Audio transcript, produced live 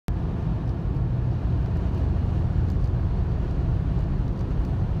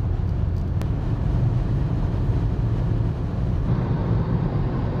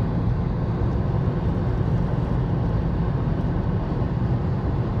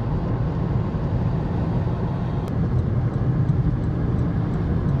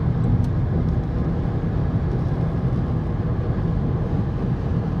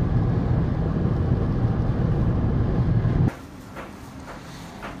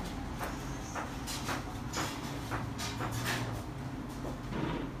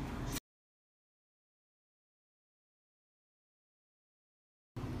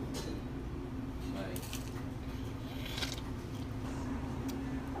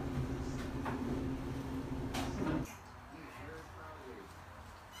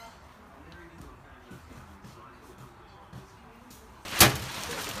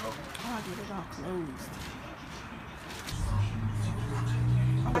all closed.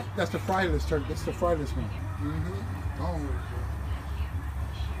 That's the friedless turkey. That's the friedless one.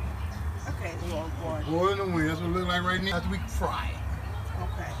 Okay, the long board. Boil in the wind. That's what it look like right now. After we fry it.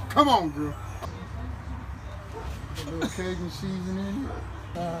 Okay. Come on, girl. A little Cajun seasoning.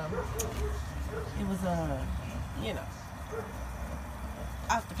 It was you know,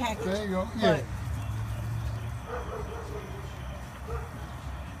 out the package. There you go. Yeah.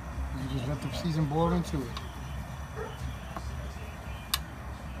 You just let the season boil into it.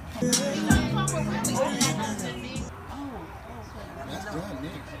 That's done,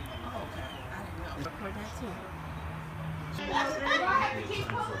 Nick. Record that too.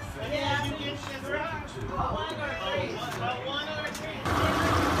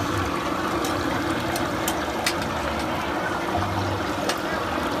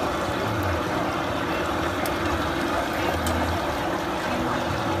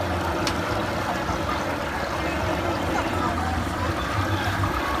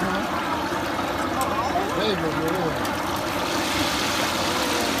 There you go, girl.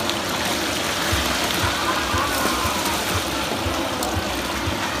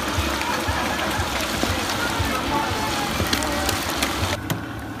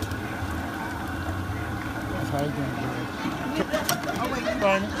 That's how you doing, girl. Oh, wait, you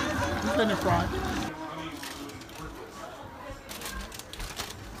frying it? You finished frying.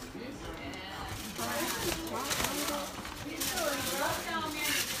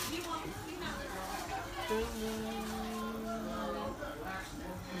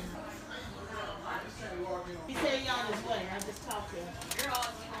 He said y'all this way. I just talked to him. You're all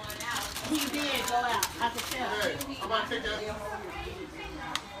going out. He did go out. I could tell. Hey, I'm about to take that.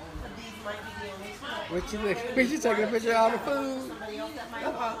 What you taking a picture of all the food?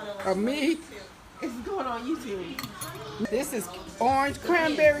 Of me? It's going on YouTube. This is orange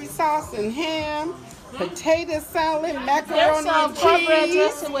cranberry sauce and ham, potato salad, There's macaroni and cornbread cheese,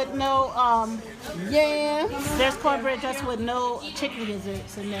 dressing with no yams. There's cornbread dressing with no chicken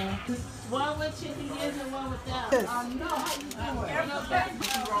gizzards in there. One with chicken gizzards and one without.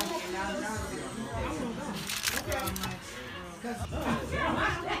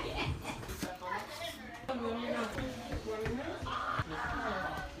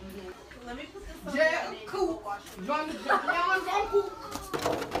 Yeah, cool. John gonna cook.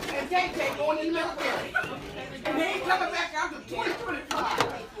 And Tay going in the military. And they ain't coming back out to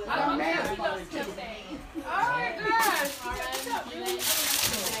 2025. I'm mad about it. Oh my gosh.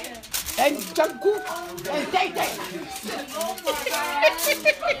 And some cook and Tay. Oh my God.